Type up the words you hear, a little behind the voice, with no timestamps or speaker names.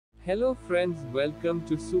Hello friends, welcome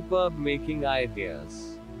to Superb Making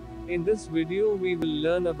Ideas. In this video we will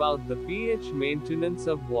learn about the pH maintenance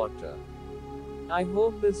of water. I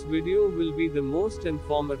hope this video will be the most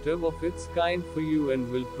informative of its kind for you and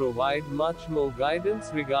will provide much more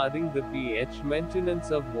guidance regarding the pH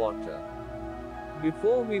maintenance of water.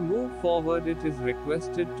 Before we move forward, it is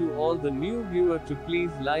requested to all the new viewers to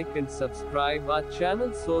please like and subscribe our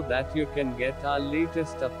channel so that you can get our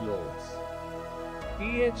latest uploads.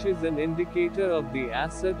 pH is an indicator of the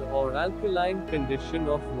acid or alkaline condition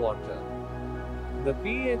of water. The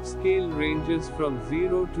pH scale ranges from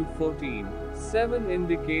 0 to 14. 7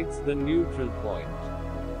 indicates the neutral point.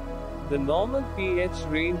 The normal pH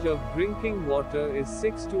range of drinking water is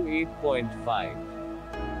 6 to 8.5.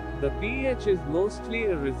 The pH is mostly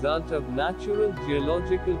a result of natural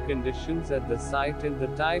geological conditions at the site and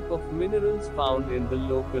the type of minerals found in the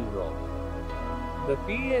local rock. The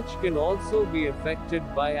pH can also be affected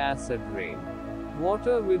by acid rain.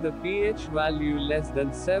 Water with a pH value less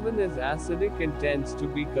than 7 is acidic and tends to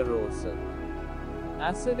be corrosive.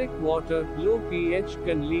 Acidic water, low pH,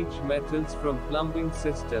 can leach metals from plumbing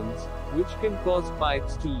systems, which can cause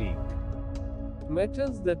pipes to leak.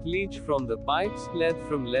 Metals that leach from the pipes, lead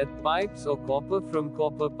from lead pipes or copper from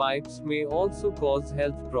copper pipes, may also cause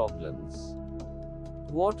health problems.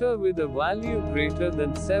 Water with a value greater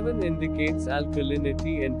than 7 indicates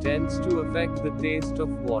alkalinity and tends to affect the taste of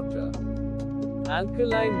water.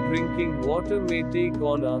 Alkaline drinking water may take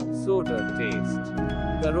on a soda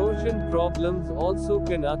taste. Corrosion problems also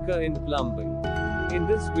can occur in plumbing. In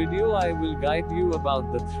this video I will guide you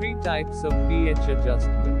about the 3 types of pH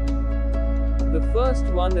adjustment. The first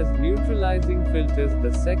one is neutralizing filters,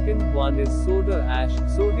 the second one is soda ash,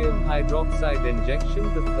 sodium hydroxide injection,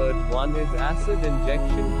 the third one is acid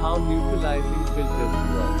injection. How neutralizing filters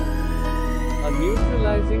work. A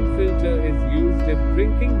neutralizing filter is used if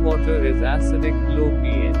drinking water is acidic, low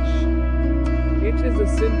pH. It is a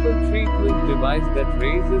simple treatment device that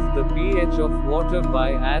raises the pH of water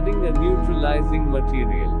by adding a neutralizing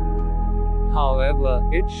material. However,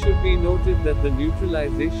 it should be noted that the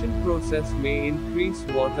neutralization process may increase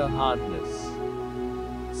water hardness.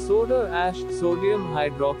 Soda ash, sodium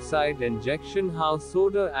hydroxide injection. How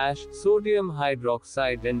soda ash, sodium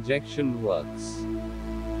hydroxide injection works.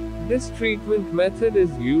 This treatment method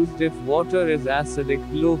is used if water is acidic,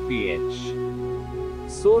 low pH.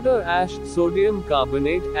 Soda ash, sodium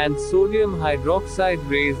carbonate, and sodium hydroxide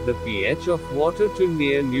raise the pH of water to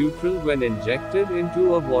near neutral when injected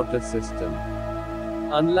into a water system.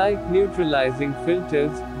 Unlike neutralizing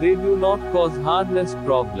filters, they do not cause hardness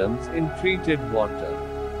problems in treated water.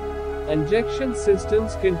 Injection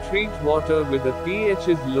systems can treat water with a pH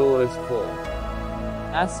as low as 4.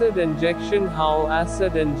 Acid injection. How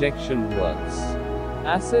acid injection works.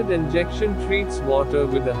 Acid injection treats water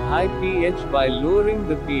with a high pH by lowering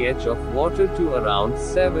the pH of water to around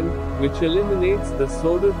 7, which eliminates the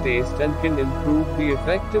soda taste and can improve the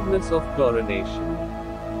effectiveness of chlorination.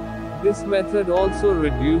 This method also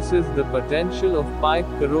reduces the potential of pipe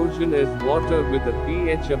corrosion, as water with a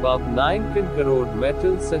pH above 9 can corrode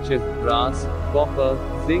metals such as brass, copper,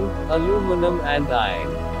 zinc, aluminum and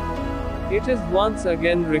iron. It is once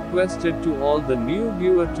again requested to all the new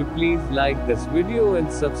viewers to please like this video and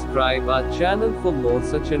subscribe our channel for more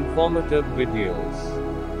such informative videos.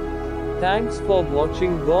 Thanks for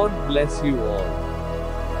watching. God bless you all.